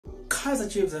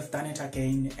Kaizer Chiefs have done it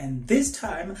again, and this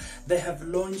time they have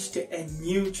launched a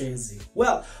new jersey.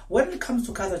 Well, when it comes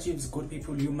to Kaizer Chiefs, good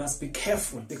people, you must be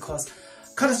careful, because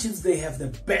Kaizer Chiefs, they have the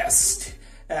best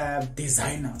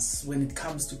designers when it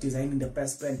comes to designing the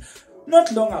best brand.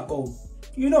 Not long ago,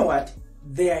 you know what,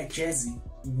 their jersey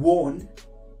won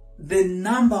the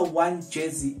 #1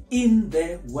 jersey in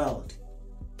the world.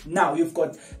 Now you've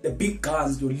got the big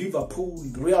guns, your Liverpool,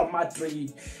 Real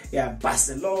Madrid, yeah,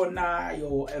 Barcelona,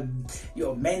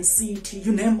 your Man City,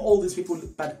 you name all these people.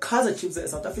 But Kaizer Chiefs, a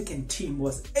South African team,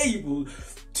 was able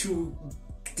to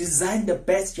design the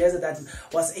best jersey that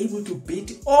was able to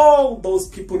beat all those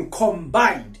people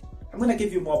combined. I'm gonna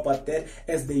give you more about that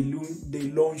as they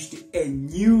launched a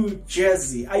new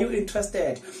jersey. Are you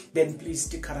interested? Then please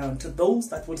stick around. To those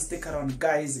that will stick around,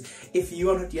 guys, if you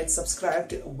are not yet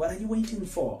subscribed, what are you waiting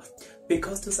for?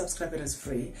 Because to subscribe, it is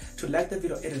free. To like the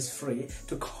video, it is free.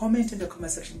 To comment in the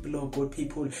comment section below, good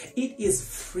people, it is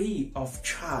free of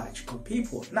charge, good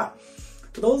people. Now,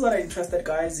 to those that are interested,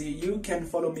 guys, you can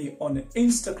follow me on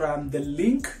Instagram. The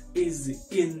link is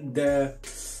in the...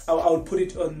 I'll put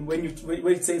it on when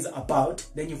it says about,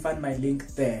 then you find my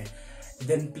link there.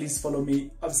 Then please follow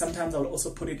me. Sometimes I'll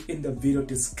also put it in the video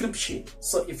description.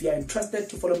 So if you're interested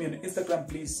to follow me on Instagram,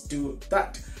 please do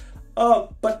that.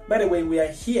 But by the way, we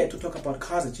are here to talk about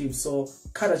Kaizer Chiefs. So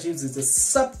Kaizer Chiefs is the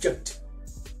subject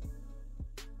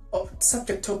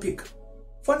topic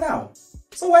for now.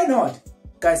 So why not?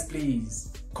 Guys, please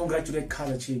congratulate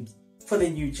Kaizer Chiefs for the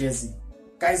new jersey.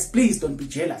 Guys, please don't be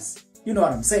jealous. You know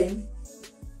what I'm saying?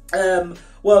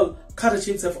 Well, Kaizer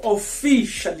Chiefs have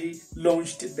officially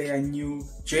launched their new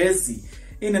jersey.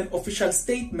 In an official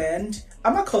statement,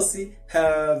 Amakosi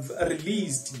have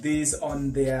released this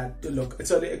on their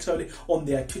actually on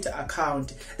their Twitter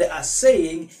account. They are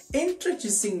saying,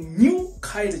 introducing new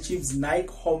Kaizer Chiefs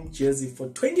Nike home jersey for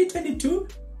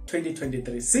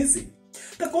 2022-2023 season.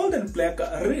 The golden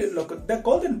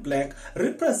black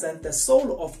represent the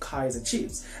soul of Kaizer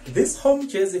Chiefs. This home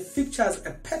jersey features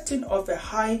a pattern of a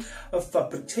high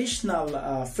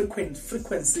vibrational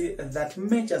frequency that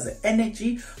measures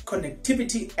energy,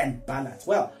 connectivity, and balance.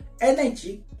 Well,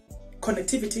 energy,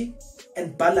 connectivity,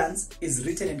 and balance is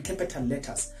written in capital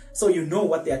letters, so you know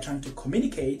what they are trying to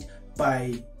communicate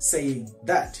by saying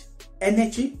that.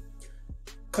 Energy,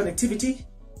 connectivity,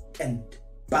 and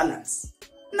balance.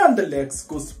 Nonetheless,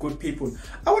 good people,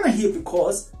 I want to hear,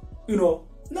 because, you know,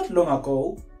 not long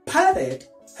ago, Pirate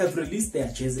have released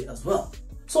their jersey as well.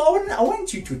 So I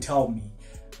want you to tell me,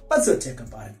 what's your take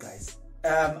about it, guys?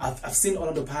 I've seen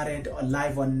Orlando Pirate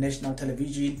live on national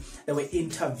television. They were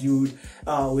interviewed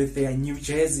with their new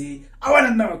jersey. I want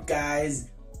to know,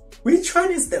 guys, which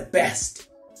one is the best,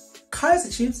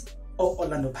 Kaizer Chiefs or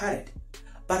Orlando Pirate?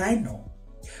 But I know,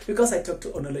 because I talk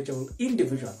to a knowledgeable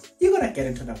individual, you're gonna get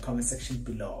into the comment section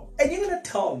below and you're gonna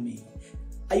tell me,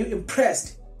 are you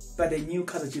impressed by the new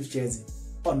Kaizer Chiefs jersey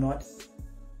or not?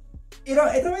 You know,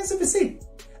 it remains to be seen.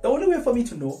 The only way for me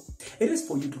to know, it is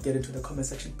for you to get into the comment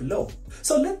section below.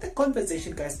 So let the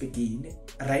conversation, guys, begin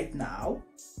right now,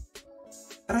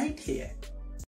 right here.